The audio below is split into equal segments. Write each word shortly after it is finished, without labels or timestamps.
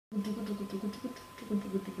Aloha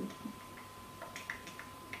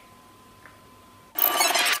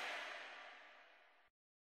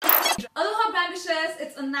brandishers,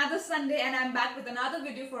 it's another Sunday and I'm back with another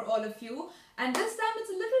video for all of you, and this time it's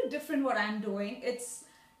a little different what I'm doing. It's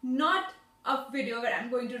not a video where I'm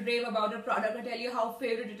going to rave about a product or tell you how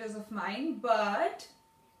favorite it is of mine, but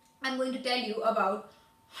I'm going to tell you about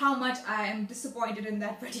how much I am disappointed in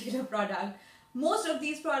that particular product. Most of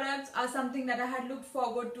these products are something that I had looked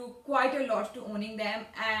forward to quite a lot to owning them,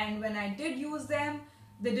 and when I did use them,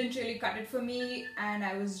 they didn't really cut it for me and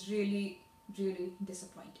I was really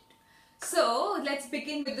disappointed. So let's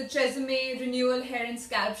begin with the Tresemme Renewal Hair and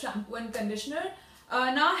Scalp Shampoo and Conditioner.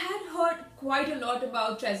 Now I had heard quite a lot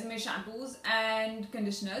about Tresemme shampoos and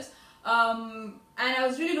conditioners, and I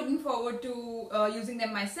was really looking forward to using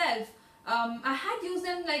them myself. I had used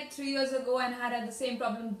them like 3 years ago and had the same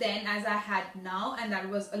problem then as I had now, and that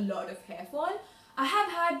was a lot of hair fall. I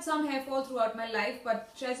have had some hair fall throughout my life,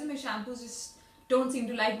 but Tresemme shampoos just don't seem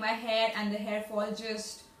to like my hair, and the hair fall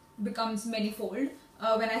just becomes many-fold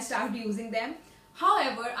when I start using them.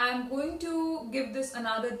 However, I'm going to give this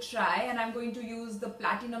another try and I'm going to use the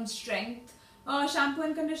Platinum Strength shampoo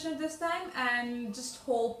and conditioner this time and just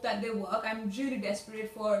hope that they work. I'm really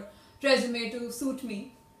desperate for Tresemme to suit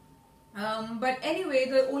me. But anyway,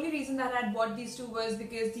 the only reason that I bought these two was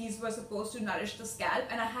because these were supposed to nourish the scalp,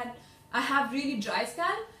 and I have really dry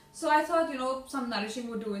scalp, so I thought, you know, some nourishing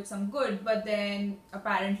would do it some good, but then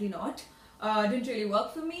apparently not. Didn't really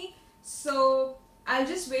work for me, so I'll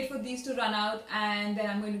just wait for these to run out and then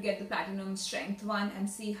I'm going to get the Platinum Strength one and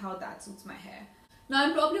see how that suits my hair. Now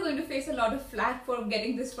I'm probably going to face a lot of flack for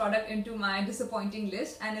getting this product into my disappointing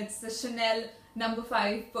list, and it's the Chanel No.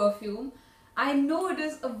 5 Perfume. I know it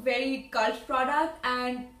is a very cult product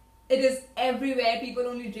and it is everywhere, people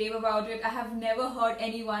only rave about it. I have never heard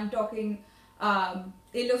anyone talking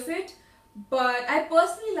ill of it, but I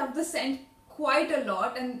personally love the scent quite a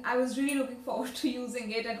lot and I was really looking forward to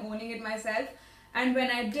using it and owning it myself. And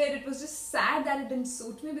when I did, it was just sad that it didn't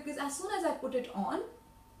suit me, because as soon as I put it on,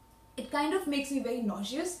 it kind of makes me very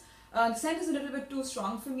nauseous. The scent is a little bit too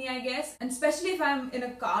strong for me, I guess, and especially if I'm in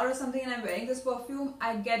a car or something and I'm wearing this perfume,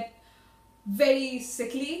 I get very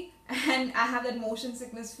sickly and I have that motion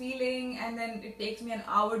sickness feeling, and then it takes me an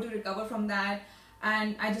hour to recover from that,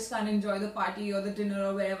 and I just can't enjoy the party or the dinner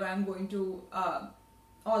or wherever I'm going to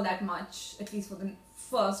all that much, at least for the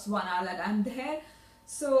first 1 hour that I'm there.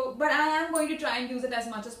 So, but I am going to try and use it as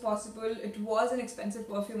much as possible. It was an expensive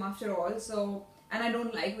perfume after all, so, and I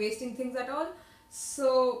don't like wasting things at all.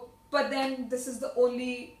 So, but then this is the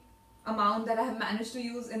only amount that I have managed to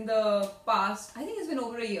use in the past. I think it's been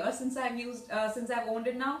over a year since I've owned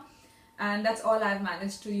it now, and that's all I've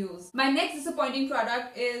managed to use. My next disappointing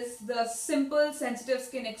product is the Simple Sensitive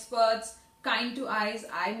Skin Experts Kind to Eyes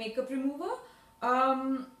Eye Makeup Remover.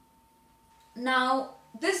 Now,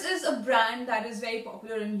 this is a brand that is very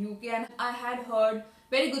popular in UK, and I had heard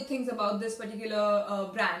very good things about this particular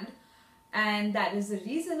brand, and that is the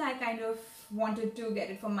reason I kind of wanted to get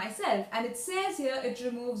it for myself. And it says here it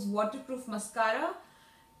removes waterproof mascara,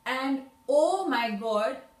 and oh my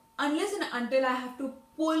god, unless and until I have to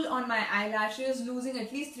pull on my eyelashes, losing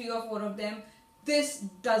at least 3 or 4 of them, this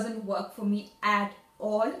doesn't work for me at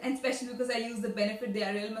all, and especially because I use the Benefit They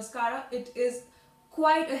Are Real mascara. It is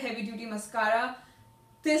quite a heavy duty mascara.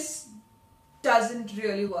 This doesn't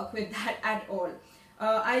really work with that at all.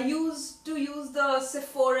 I used to use the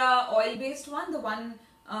Sephora oil-based one, the one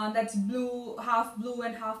that's half blue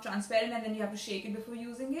and half transparent, and then you have to shake it before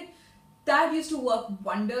using it. That used to work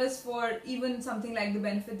wonders for even something like the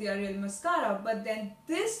Benefit They Are Real mascara, but then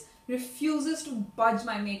this refuses to budge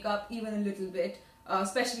my makeup even a little bit,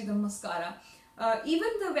 especially the mascara. Even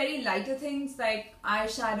the very lighter things like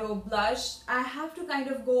eyeshadow, blush, I have to kind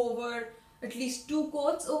of go over at least 2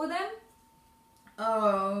 coats over them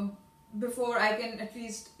before I can at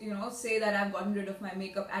least, you know, say that I've gotten rid of my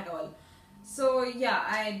makeup at all. So yeah,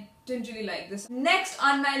 I didn't really like this. Next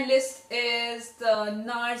on my list is the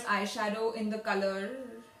NARS eyeshadow in the color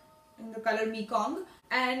Mekong,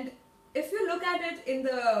 and if you look at it in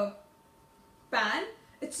the pan,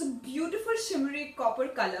 it's a beautiful shimmery copper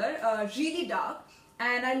color, really dark,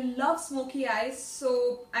 and I love smoky eyes,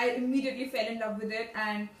 so I immediately fell in love with it,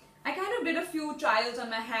 and I kind of did a few trials on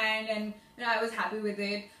my hand, and you know, I was happy with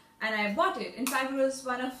it and I bought it. In fact, it was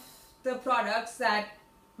one of the products that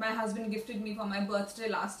my husband gifted me for my birthday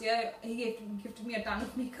last year. He gifted me a ton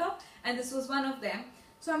of makeup, and this was one of them.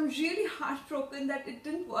 So I'm really heartbroken that it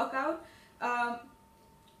didn't work out,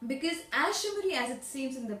 because as shimmery as it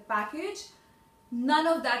seems in the package, none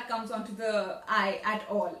of that comes onto the eye at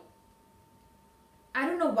all. I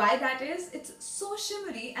don't know why that is. It's so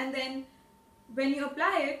shimmery, and then when you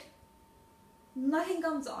apply it, nothing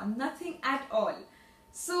comes on, nothing at all.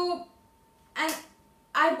 So, and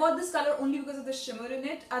I bought this color only because of the shimmer in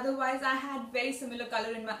it. Otherwise, I had very similar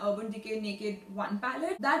color in my Urban Decay Naked 1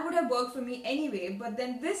 palette. That would have worked for me anyway, but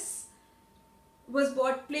then this was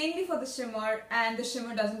bought plainly for the shimmer, and the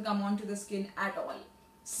shimmer doesn't come onto the skin at all.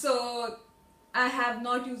 So I have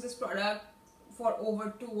not used this product for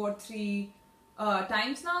over 2 or 3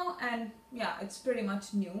 times now, and yeah, it's pretty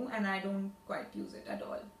much new and I don't quite use it at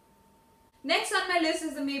all. Next on my list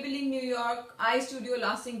is the Maybelline New York Eyestudio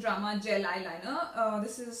Lasting Drama Gel Eyeliner.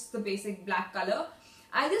 This is the basic black color.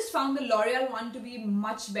 I just found the L'Oreal one to be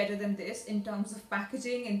much better than this in terms of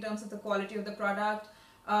packaging, in terms of the quality of the product,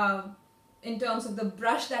 in terms of the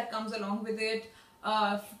brush that comes along with it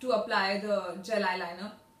to apply the gel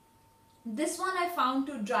eyeliner. This one I found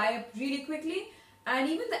to dry up really quickly, and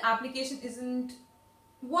even the application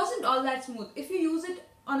wasn't all that smooth. If you use it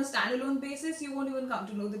on a standalone basis, you won't even come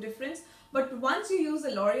to know the difference. But once you use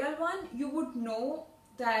the L'Oreal one, you would know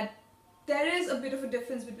that there is a bit of a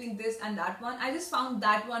difference between this and that one. I just found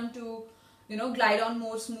that one to, you know, glide on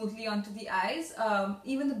more smoothly onto the eyes.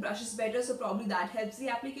 Even the brush is better, so probably that helps the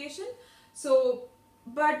application. So,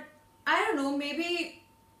 but I don't know, maybe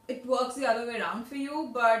it works the other way around for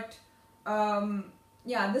you, but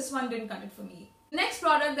yeah, this one didn't cut it for me. Next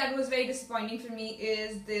product that was very disappointing for me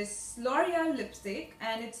is this L'Oreal lipstick,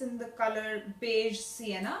 and it's in the color Beige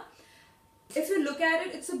Sienna. If you look at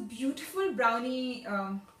it, it's a beautiful brownie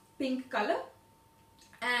pink color,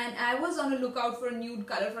 and I was on a lookout for a nude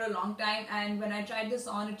color for a long time, and when I tried this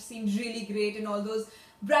on, it seemed really great in all those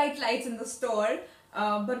bright lights in the store.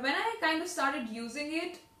 But when I kind of started using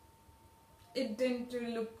it, it didn't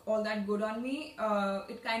really look all that good on me.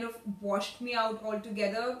 It kind of washed me out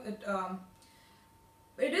altogether.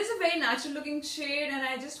 It is a very natural looking shade, and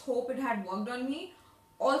I just hope it had worked on me.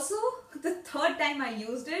 Also, the third time I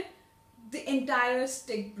used it, the entire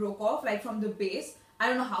stick broke off, like from the base. I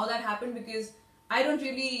don't know how that happened, because I don't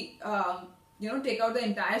really you know, take out the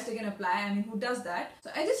entire stick and apply. I mean, who does that?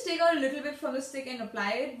 So I just take out a little bit from the stick and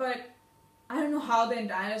apply it, but I don't know how the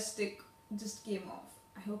entire stick just came off.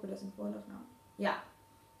 I hope it doesn't fall off now. Yeah.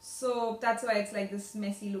 So that's why it's like this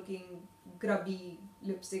messy looking grubby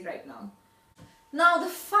lipstick right now. Now the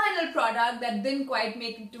final product that didn't quite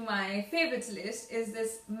make it to my favorites list is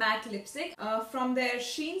this matte lipstick from their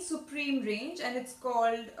Sheen Supreme range, and it's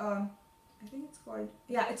called, I think it's called,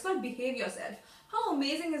 yeah, it's called Behave Yourself. How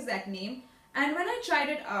amazing is that name? And when I tried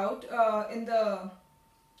it out in the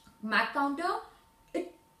MAC counter,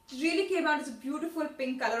 it really came out as a beautiful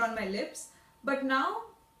pink color on my lips, but now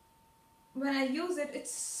when I use it,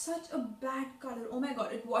 it's such a bad color. Oh my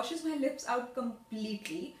god, it washes my lips out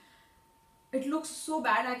completely. It looks so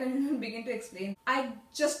bad, I can't even begin to explain. I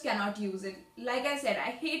just cannot use it. Like I said,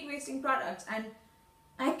 I hate wasting products, and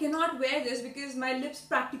I cannot wear this because my lips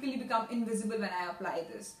practically become invisible when I apply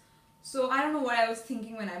this. So I don't know what I was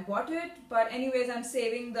thinking when I bought it, but anyways, I'm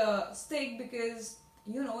saving the stick because,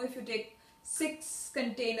 you know, if you take 6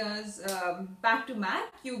 containers back to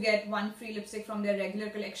MAC, you get 1 free lipstick from their regular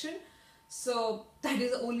collection. So that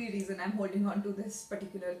is the only reason I'm holding on to this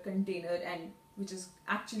particular container, and which is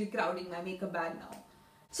actually crowding my makeup bag now.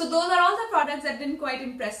 So those are all the products that didn't quite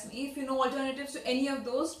impress me. If you know alternatives to any of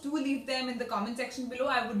those, do leave them in the comment section below.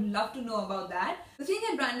 I would love to know about that. The thing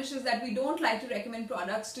at Brandish is that we don't like to recommend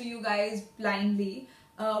products to you guys blindly.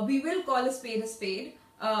 We will call a spade a spade.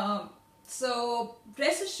 So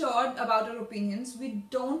rest assured about our opinions. We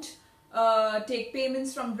don't take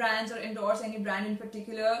payments from brands or endorse any brand in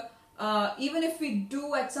particular. Even if we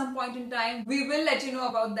do at some point in time, we will let you know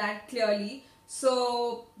about that clearly.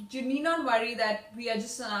 So you need not worry that we are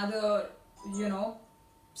just another, you know,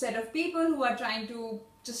 set of people who are trying to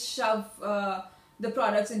just shove the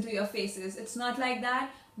products into your faces. It's not like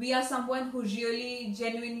that. We are someone who really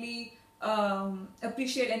genuinely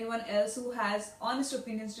appreciate anyone else who has honest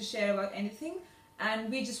opinions to share about anything, and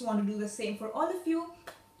we just want to do the same for all of you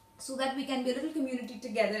so that we can be a little community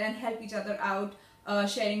together and help each other out,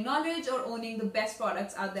 sharing knowledge or owning the best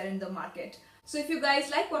products out there in the market. So if you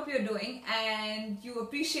guys like what we are doing and you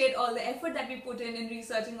appreciate all the effort that we put in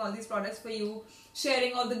researching all these products for you,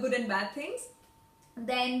 sharing all the good and bad things,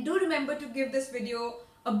 then do remember to give this video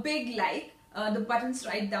a big like. The button's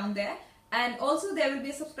right down there, and also there will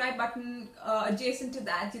be a subscribe button adjacent to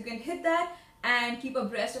that. You can hit that and keep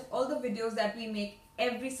abreast of all the videos that we make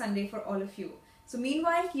every Sunday for all of you. So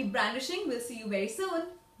meanwhile, keep brandishing. We'll see you very soon.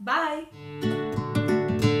 Bye!